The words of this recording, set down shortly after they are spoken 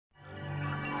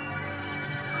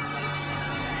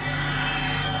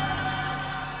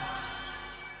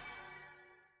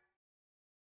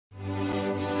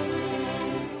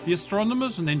The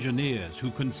astronomers and engineers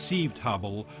who conceived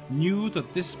Hubble knew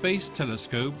that this space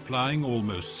telescope, flying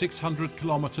almost 600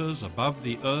 kilometers above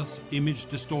the Earth's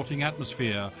image-distorting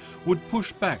atmosphere, would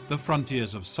push back the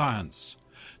frontiers of science.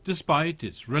 Despite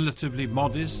its relatively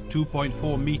modest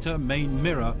 2.4-meter main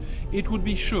mirror, it would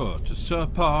be sure to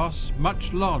surpass much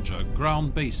larger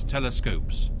ground-based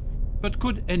telescopes. But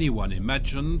could anyone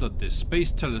imagine that this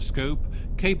space telescope,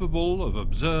 capable of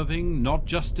observing not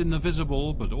just in the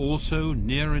visible but also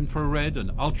near-infrared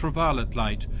and ultraviolet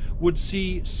light, would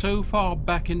see so far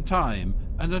back in time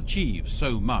and achieve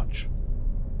so much?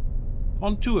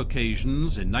 On two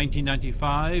occasions, in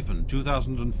 1995 and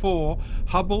 2004,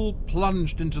 Hubble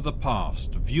plunged into the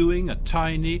past, viewing a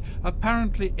tiny,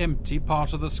 apparently empty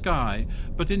part of the sky,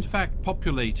 but in fact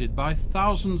populated by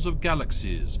thousands of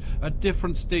galaxies at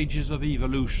different stages of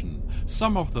evolution,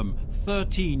 some of them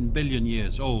 13 billion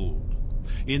years old.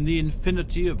 In the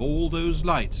infinity of all those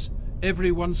lights,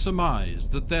 everyone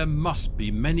surmised that there must be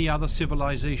many other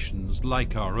civilizations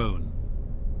like our own.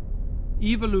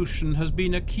 Evolution has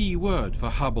been a key word for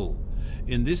Hubble.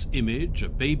 In this image, a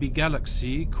baby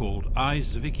galaxy called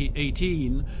I-Zwicky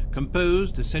 18,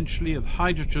 composed essentially of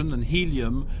hydrogen and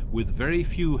helium with very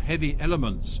few heavy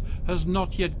elements, has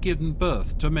not yet given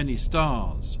birth to many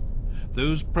stars.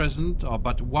 Those present are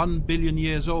but 1 billion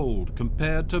years old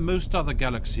compared to most other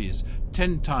galaxies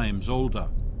 10 times older.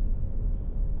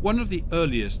 One of the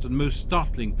earliest and most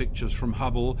startling pictures from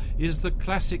Hubble is the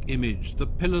classic image, the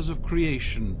Pillars of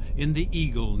Creation, in the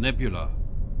Eagle Nebula.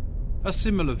 A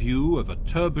similar view of a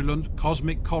turbulent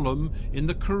cosmic column in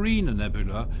the Carina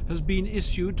Nebula has been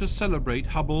issued to celebrate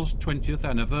Hubble's 20th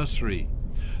anniversary.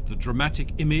 The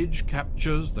dramatic image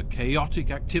captures the chaotic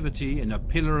activity in a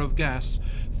pillar of gas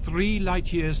 3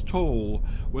 light-years tall,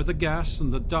 where the gas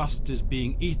and the dust is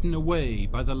being eaten away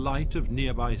by the light of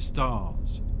nearby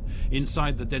stars.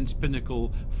 Inside the dense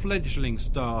pinnacle, fledgling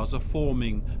stars are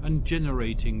forming and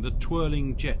generating the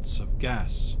twirling jets of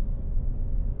gas.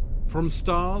 From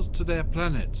stars to their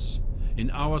planets. In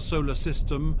our solar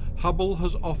system, Hubble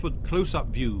has offered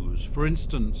close-up views, for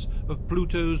instance, of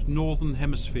Pluto's northern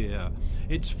hemisphere,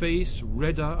 its face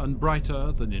redder and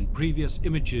brighter than in previous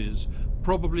images,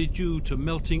 probably due to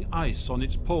melting ice on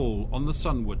its pole on the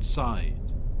sunward side.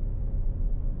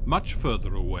 Much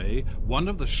further away, one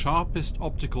of the sharpest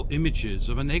optical images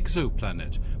of an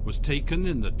exoplanet was taken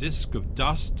in the disk of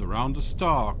dust around a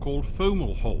star called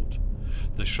Fomalhaut.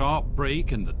 The sharp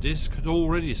break in the disk had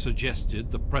already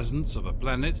suggested the presence of a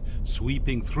planet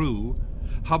sweeping through.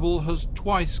 Hubble has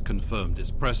twice confirmed its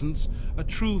presence, a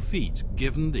true feat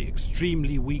given the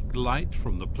extremely weak light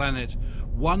from the planet,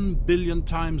 1 billion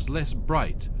times less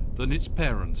bright than its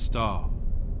parent star.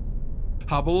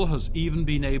 Hubble has even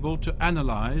been able to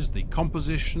analyze the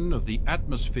composition of the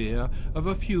atmosphere of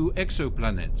a few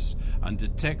exoplanets and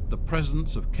detect the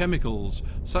presence of chemicals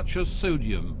such as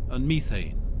sodium and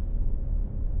methane.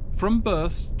 From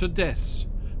births to deaths,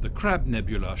 the Crab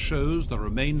Nebula shows the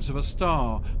remains of a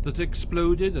star that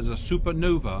exploded as a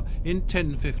supernova in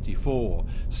 1054,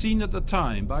 seen at the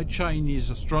time by Chinese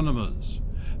astronomers.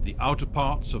 The outer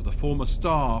parts of the former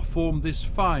star form this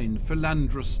fine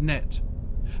philandrous net.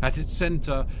 At its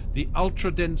center, the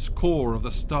ultra-dense core of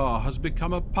the star has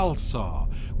become a pulsar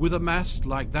with a mass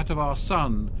like that of our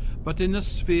Sun, but in a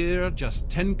sphere just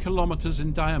 10 kilometers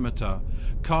in diameter,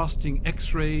 casting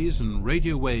X-rays and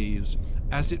radio waves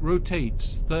as it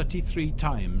rotates 33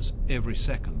 times every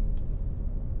second.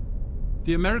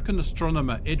 The American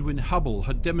astronomer Edwin Hubble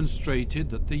had demonstrated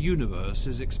that the universe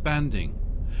is expanding.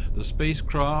 The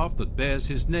spacecraft that bears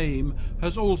his name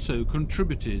has also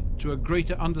contributed to a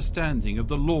greater understanding of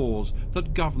the laws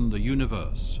that govern the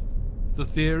universe. The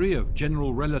theory of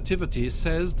general relativity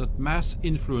says that mass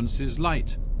influences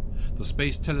light. The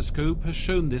Space Telescope has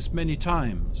shown this many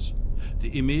times. The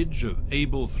image of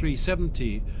Able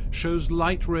 370 shows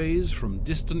light rays from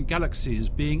distant galaxies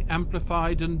being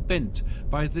amplified and bent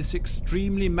by this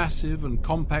extremely massive and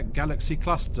compact galaxy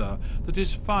cluster that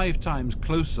is 5 times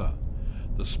closer.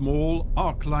 The small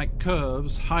arc-like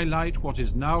curves highlight what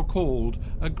is now called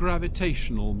a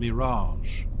gravitational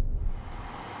mirage.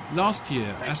 Last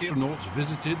year, astronauts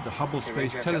visited the Hubble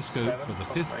Space Telescope for the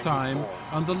 5th time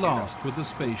and the last with the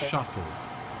Space Shuttle.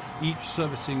 Each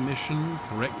servicing mission,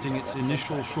 correcting its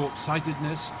initial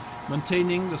short-sightedness,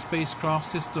 maintaining the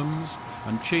spacecraft systems,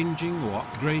 and changing or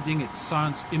upgrading its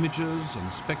science images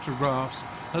and spectrographs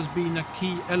has been a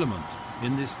key element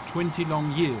in this 20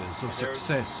 long years of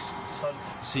success.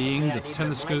 Seeing the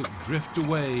telescope drift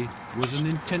away was an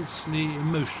intensely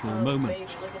emotional moment.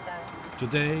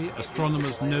 Today,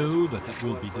 astronomers know that it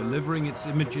will be delivering its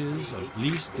images at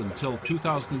least until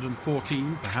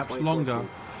 2014, perhaps longer,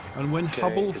 and when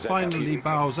Hubble finally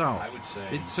bows out,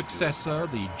 its successor,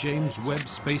 the James Webb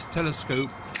Space Telescope,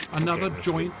 another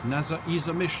joint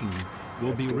NASA-ESA mission,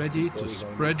 will be ready to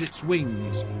spread its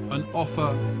wings and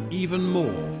offer even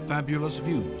more fabulous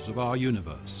views of our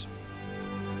universe.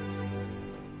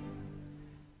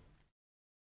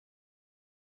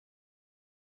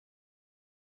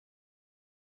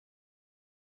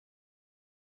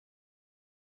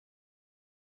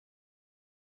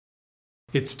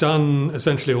 It's done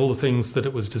essentially all the things that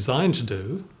it was designed to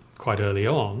do quite early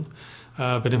on,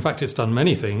 but in fact it's done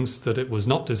many things that it was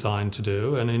not designed to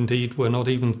do and indeed were not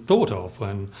even thought of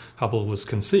when Hubble was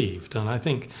conceived. And I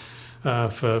think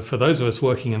for those of us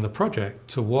working in the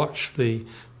project, to watch the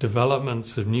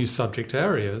developments of new subject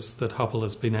areas that Hubble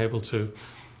has been able to,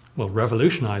 well,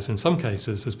 revolutionize in some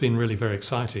cases, has been really very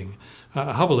exciting.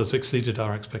 Hubble has exceeded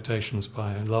our expectations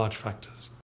by large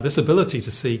factors. This ability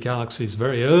to see galaxies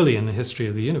very early in the history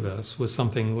of the universe was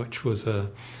something which was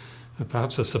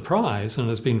perhaps a surprise and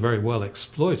has been very well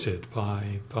exploited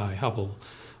by Hubble.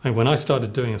 And when I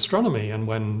started doing astronomy and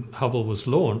when Hubble was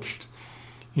launched,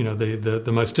 you know,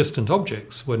 the most distant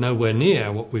objects were nowhere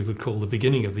near what we would call the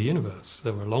beginning of the universe.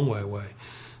 They were a long way away.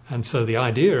 And so the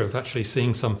idea of actually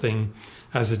seeing something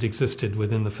as it existed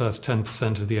within the first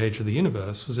 10% of the age of the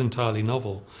universe was entirely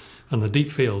novel. And the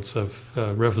deep fields have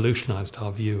revolutionized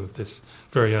our view of this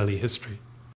very early history.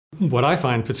 What I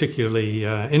find particularly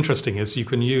interesting is you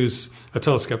can use a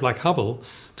telescope like Hubble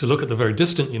to look at the very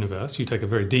distant universe. You take a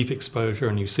very deep exposure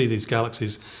and you see these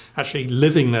galaxies actually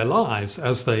living their lives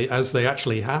as they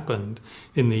actually happened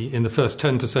in the first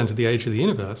 10% of the age of the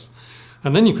universe.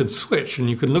 And then you can switch and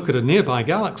you can look at a nearby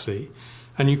galaxy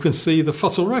and you can see the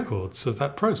fossil records of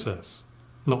that process.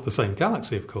 Not the same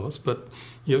galaxy, of course, but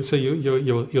you're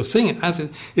seeing it as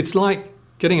it's like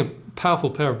getting a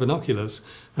powerful pair of binoculars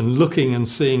and looking and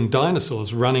seeing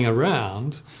dinosaurs running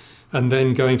around and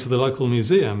then going to the local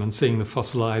museum and seeing the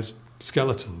fossilized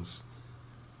skeletons.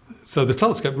 So the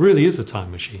telescope really is a time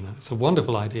machine. It's a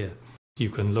wonderful idea. You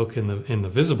can look in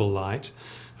the visible light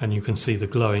and you can see the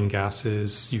glowing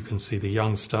gases, you can see the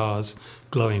young stars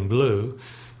glowing blue.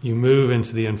 You move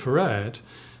into the infrared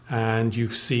and you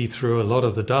see through a lot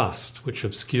of the dust, which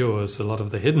obscures a lot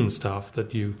of the hidden stuff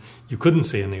that you couldn't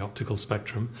see in the optical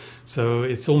spectrum. So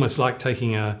it's almost like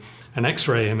taking an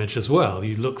X-ray image as well.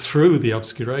 You look through the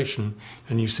obscuration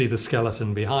and you see the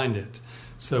skeleton behind it.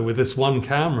 So with this one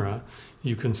camera,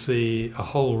 you can see a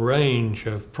whole range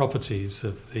of properties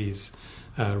of these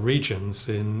regions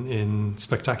in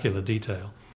spectacular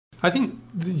detail. I think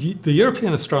the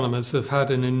European astronomers have had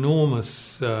an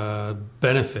enormous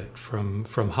benefit from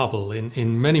Hubble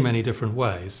in many, many different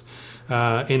ways.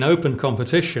 In open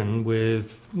competition with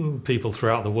people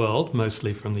throughout the world,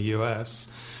 mostly from the US,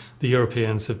 the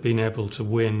Europeans have been able to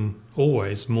win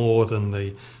always more than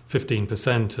the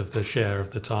 15% of the share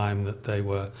of the time that they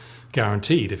were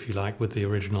guaranteed, if you like, with the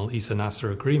original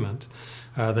ESA-NASA agreement.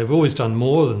 They've always done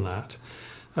more than that.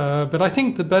 But I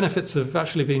think the benefits have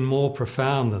actually been more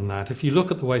profound than that. If you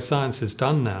look at the way science is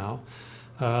done now,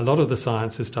 a lot of the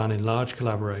science is done in large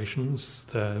collaborations.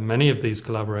 Many of these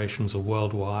collaborations are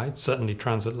worldwide, certainly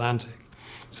transatlantic.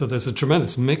 So there's a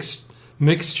tremendous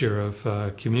mixture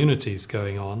of communities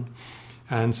going on.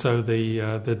 And so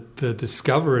the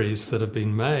discoveries that have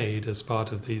been made as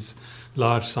part of these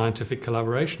large scientific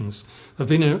collaborations have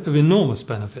been of enormous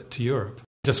benefit to Europe.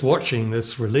 Just watching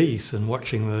this release and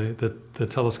watching the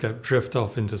telescope drift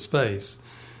off into space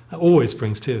always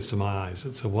brings tears to my eyes.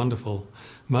 It's a wonderful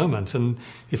moment. And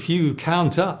if you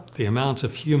count up the amount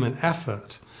of human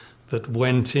effort that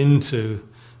went into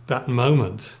that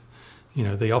moment, you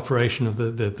know, the operation of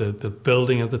the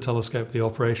building of the telescope, the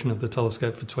operation of the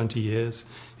telescope for 20 years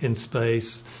in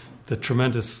space, the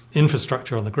tremendous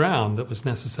infrastructure on the ground that was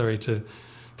necessary to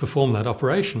perform that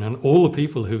operation, and all the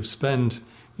people who spend,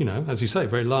 you know, as you say,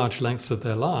 very large lengths of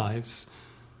their lives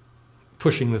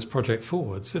pushing this project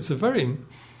forwards. It's a very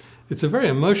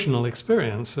emotional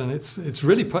experience, and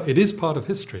it is part of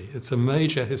history. It's a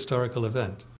major historical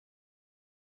event.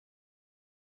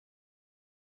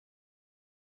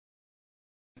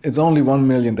 It's only 1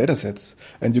 million datasets,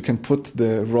 and you can put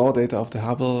the raw data of the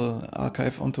Hubble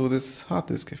archive onto this hard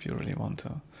disk if you really want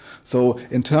to. So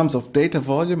in terms of data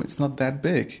volume, it's not that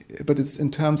big, but it's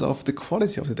in terms of the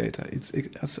quality of the data,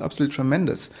 it's absolutely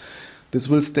tremendous. This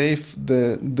will stay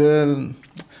the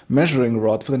measuring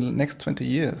rod for the next 20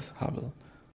 years, Hubble.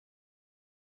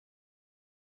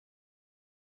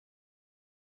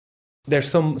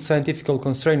 There's some scientific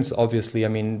constraints, obviously, I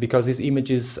mean, because these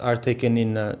images are taken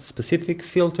in specific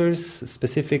filters,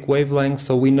 specific wavelengths,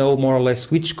 so we know more or less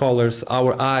which colors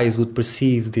our eyes would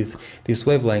perceive these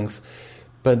wavelengths.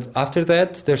 But after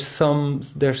that, there's some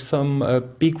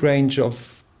big range of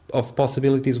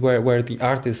possibilities where the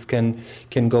artist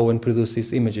can go and produce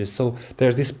these images. So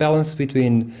there's this balance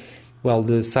between, well,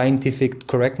 the scientific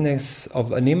correctness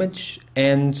of an image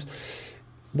and,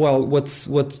 well, what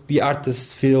the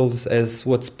artist feels as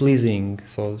what's pleasing.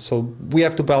 So we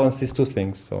have to balance these two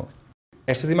things. So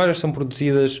estas imagens são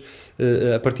produzidas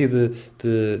a partir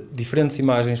de diferentes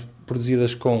imagens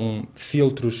produzidas com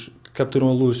filtros que capturam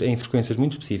a luz em frequências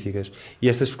muito específicas, e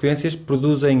estas frequências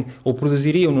produzem ou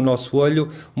produziriam no nosso olho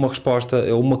uma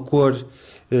resposta, uma cor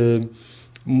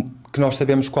que nós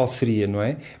sabemos qual seria, não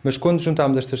é? Mas quando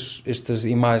juntamos estas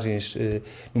imagens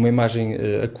numa imagem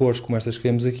a cores como estas que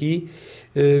vemos aqui,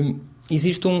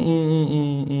 existe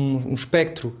um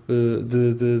espectro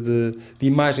de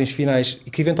imagens finais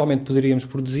que eventualmente poderíamos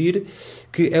produzir,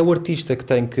 que é o artista que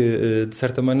tem que, de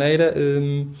certa maneira,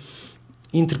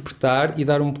 interpretar e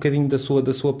dar um bocadinho da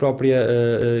sua própria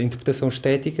interpretação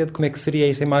estética de como é que seria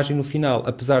essa imagem no final.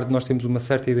 Apesar de nós termos uma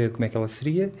certa ideia de como é que ela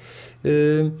seria,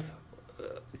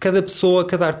 cada pessoa,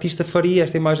 cada artista faria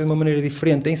esta imagem de uma maneira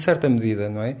diferente, em certa medida,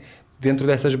 não é? Dentro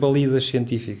dessas balizas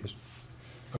científicas.